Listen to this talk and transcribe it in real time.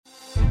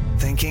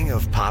Thinking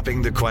of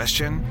popping the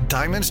question?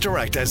 Diamonds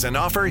Direct has an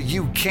offer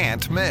you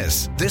can't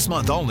miss. This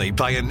month only,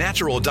 buy a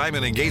natural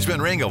diamond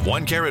engagement ring of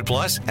 1 carat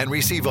plus and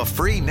receive a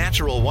free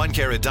natural 1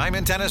 carat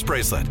diamond tennis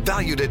bracelet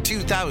valued at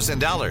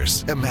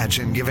 $2,000.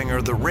 Imagine giving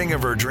her the ring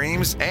of her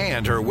dreams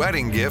and her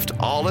wedding gift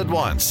all at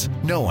once.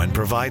 No one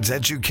provides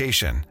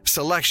education,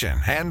 selection,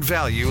 and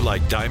value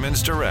like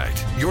Diamonds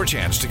Direct. Your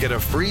chance to get a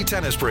free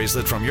tennis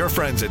bracelet from your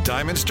friends at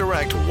Diamonds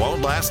Direct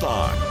won't last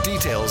long.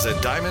 Details at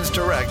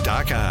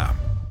diamondsdirect.com.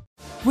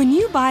 When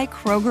you buy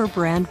Kroger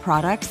brand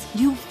products,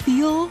 you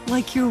feel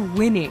like you're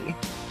winning.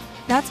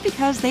 That's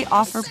because they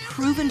offer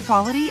proven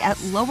quality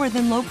at lower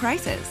than low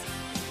prices.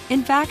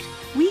 In fact,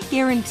 we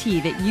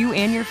guarantee that you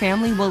and your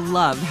family will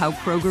love how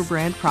Kroger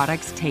brand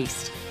products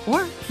taste,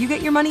 or you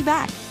get your money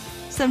back.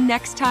 So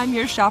next time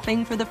you're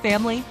shopping for the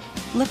family,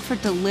 look for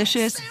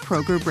delicious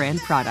Kroger brand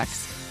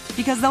products,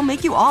 because they'll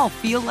make you all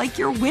feel like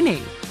you're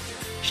winning.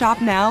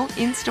 Shop now,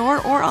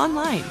 in-store, or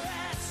online.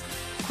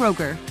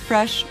 Kroger,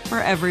 fresh for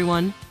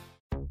everyone.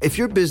 If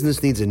your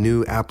business needs a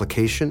new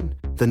application,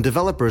 then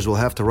developers will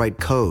have to write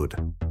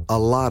code, a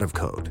lot of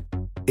code.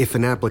 If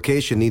an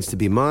application needs to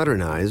be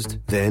modernized,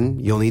 then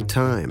you'll need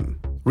time,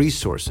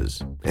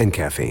 resources, and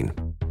caffeine.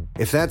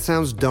 If that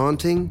sounds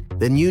daunting,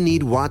 then you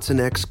need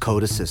Watson X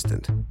Code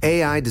Assistant,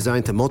 AI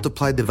designed to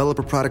multiply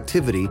developer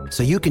productivity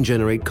so you can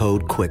generate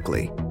code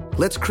quickly.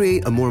 Let's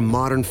create a more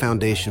modern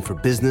foundation for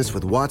business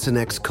with Watson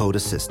X Code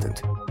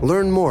Assistant.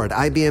 Learn more at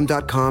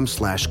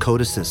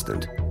ibm.com/code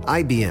assistant.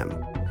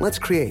 IBM. Let's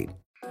create.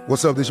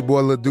 What's up, this your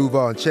boy Lil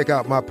Duval, and check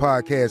out my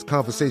podcast,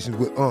 Conversations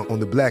with Unc, on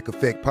the Black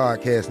Effect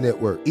Podcast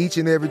Network. Each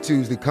and every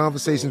Tuesday,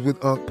 Conversations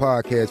with Unc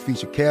podcast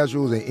feature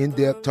casuals and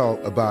in-depth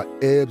talk about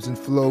ebbs and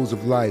flows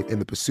of life and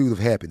the pursuit of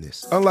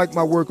happiness. Unlike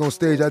my work on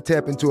stage, I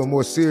tap into a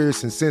more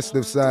serious and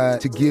sensitive side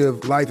to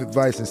give life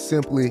advice and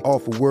simply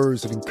offer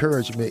words of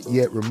encouragement,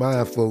 yet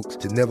remind folks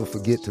to never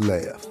forget to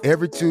laugh.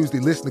 Every Tuesday,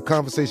 listen to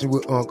Conversations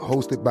with Unc,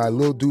 hosted by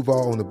Lil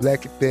Duval on the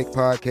Black Effect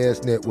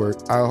Podcast Network,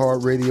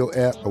 iHeartRadio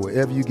app, or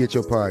wherever you get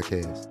your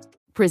podcasts.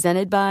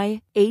 Presented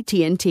by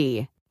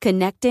AT&T.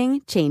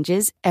 Connecting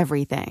changes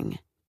everything.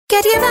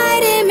 Get your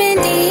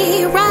vitamin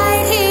D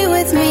right here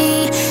with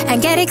me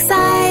and get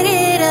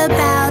excited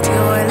about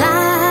your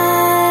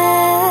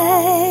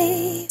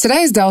life.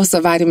 Today's dose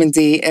of vitamin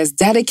D is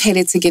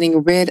dedicated to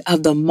getting rid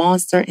of the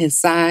monster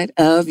inside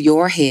of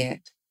your head.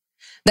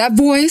 That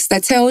voice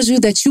that tells you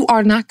that you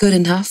are not good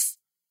enough,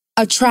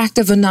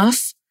 attractive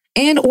enough,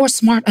 and or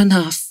smart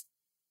enough.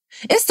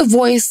 It's the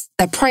voice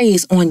that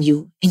preys on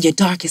you in your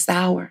darkest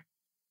hour,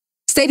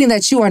 stating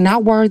that you are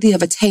not worthy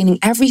of attaining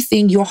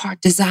everything your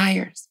heart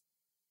desires.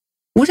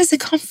 Where does it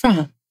come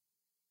from?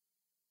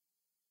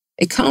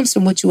 It comes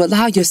from what you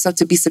allow yourself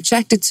to be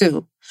subjected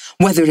to,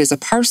 whether it is a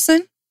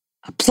person,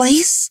 a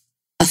place,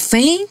 a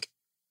thing,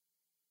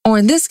 or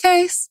in this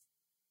case,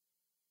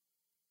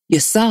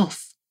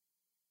 yourself.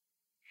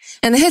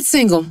 In the hit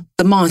single,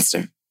 The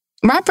Monster,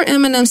 rapper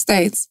Eminem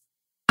states,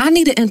 "I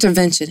need an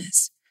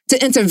interventionist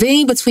to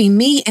intervene between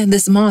me and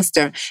this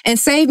monster and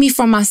save me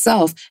from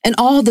myself and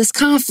all this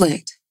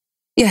conflict."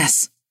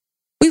 Yes,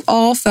 we've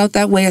all felt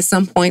that way at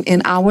some point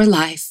in our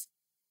life.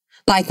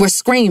 Like we're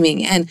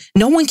screaming and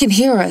no one can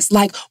hear us.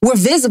 Like we're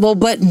visible,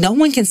 but no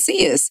one can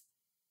see us.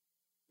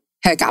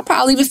 Heck, I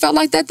probably even felt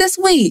like that this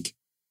week.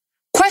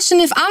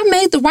 Question if I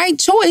made the right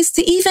choice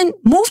to even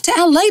move to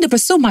LA to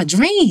pursue my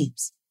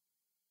dreams.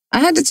 I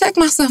had to check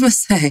myself and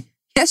say,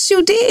 yes,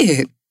 you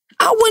did.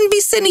 I wouldn't be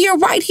sitting here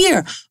right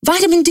here,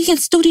 vitamin D in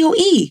Studio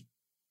E.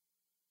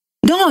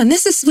 Dawn,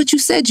 this is what you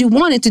said you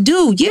wanted to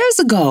do years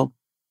ago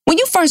when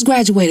you first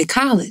graduated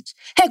college.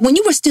 Heck, when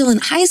you were still in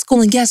high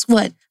school, and guess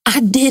what? I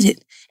did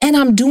it, and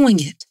I'm doing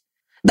it.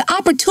 The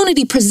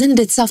opportunity presented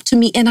itself to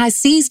me, and I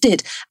seized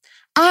it.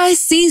 I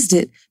seized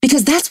it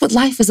because that's what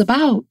life is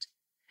about.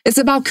 It's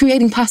about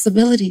creating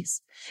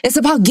possibilities. It's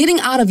about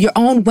getting out of your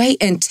own way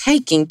and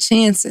taking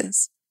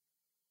chances.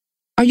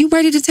 Are you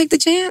ready to take the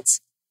chance?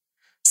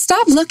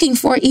 Stop looking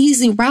for an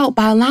easy route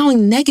by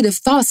allowing negative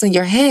thoughts in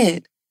your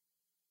head.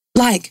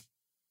 Like,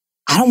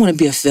 I don't want to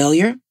be a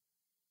failure.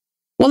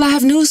 Well, I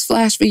have news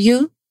flash for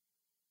you.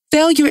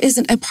 Failure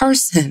isn't a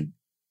person.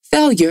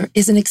 Failure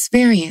is an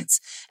experience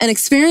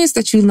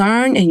that you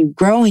learn and you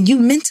grow and you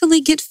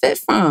mentally get fit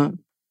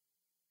from.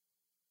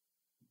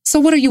 So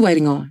what are you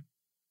waiting on?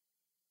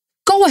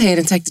 Go ahead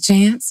and take the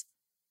chance.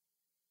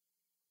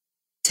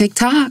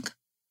 TikTok.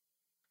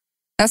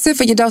 That's it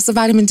for your dose of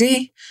vitamin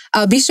D.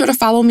 Be sure to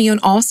follow me on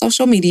all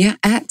social media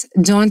at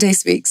Dawn Day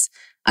Speaks.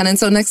 And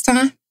until next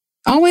time,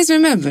 always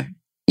remember,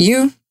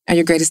 you are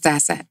your greatest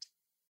asset.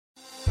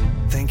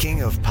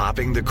 Thinking of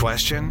popping the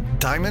question?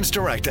 Diamonds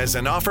Direct has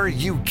an offer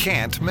you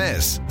can't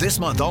miss. This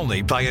month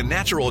only, buy a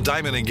natural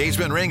diamond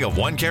engagement ring of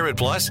 1 carat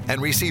plus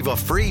and receive a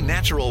free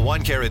natural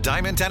 1 carat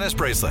diamond tennis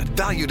bracelet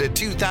valued at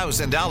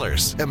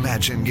 $2,000.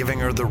 Imagine giving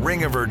her the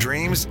ring of her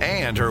dreams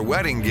and her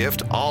wedding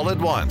gift all at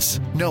once.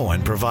 No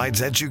one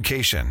provides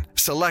education,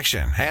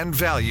 selection, and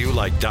value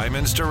like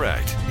Diamonds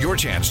Direct. Your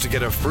chance to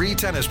get a free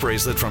tennis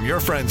bracelet from your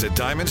friends at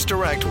Diamonds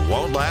Direct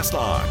won't last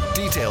long.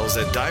 Details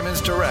at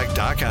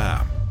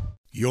diamondsdirect.com.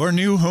 Your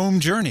new home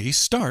journey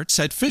starts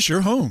at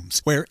Fisher Homes,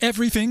 where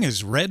everything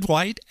is red,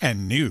 white,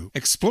 and new.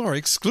 Explore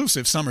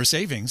exclusive summer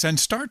savings and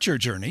start your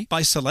journey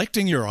by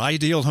selecting your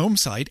ideal home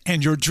site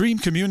and your dream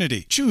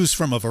community. Choose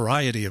from a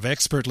variety of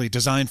expertly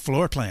designed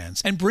floor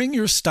plans and bring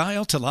your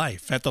style to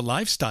life at the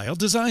Lifestyle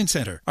Design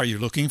Center. Are you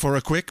looking for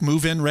a quick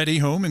move-in ready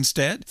home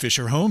instead?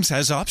 Fisher Homes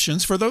has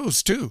options for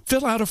those too.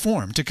 Fill out a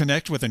form to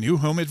connect with a new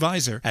home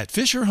advisor at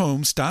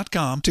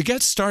fisherhomes.com to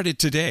get started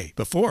today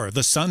before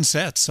the sun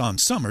sets on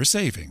summer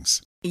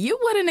savings. You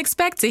wouldn't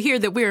expect to hear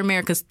that we're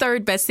America's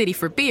third best city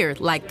for beer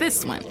like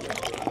this one.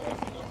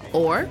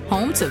 Or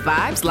home to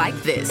vibes like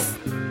this.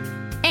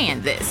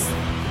 And this.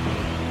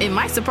 It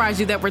might surprise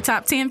you that we're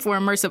top 10 for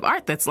immersive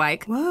art that's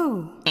like,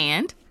 whoa.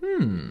 And,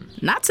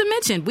 not to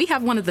mention, we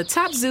have one of the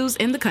top zoos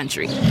in the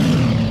country.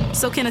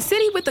 So can a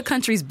city with the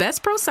country's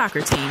best pro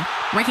soccer team,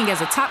 ranking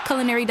as a top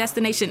culinary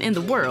destination in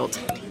the world,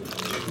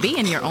 be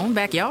in your own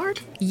backyard?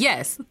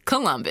 Yes,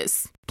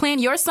 Columbus. Plan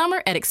your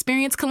summer at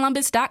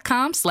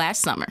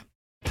experiencecolumbus.com/summer.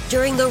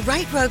 During the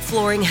Right Rug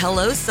Flooring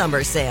Hello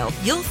Summer Sale,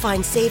 you'll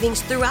find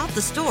savings throughout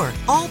the store,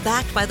 all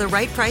backed by the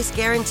right price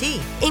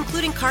guarantee,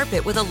 including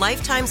carpet with a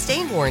lifetime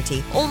stain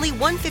warranty, only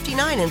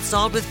 $159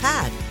 installed with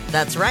pad.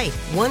 That's right,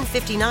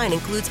 $159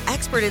 includes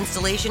expert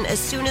installation as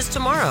soon as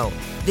tomorrow.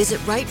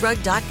 Visit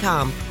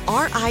rightrug.com,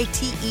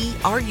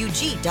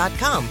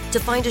 RITERUG.com to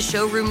find a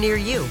showroom near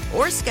you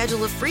or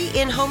schedule a free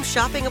in-home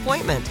shopping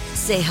appointment.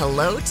 Say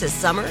hello to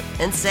summer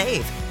and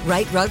save.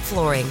 Right Rug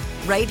Flooring,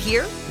 right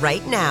here,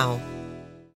 right now.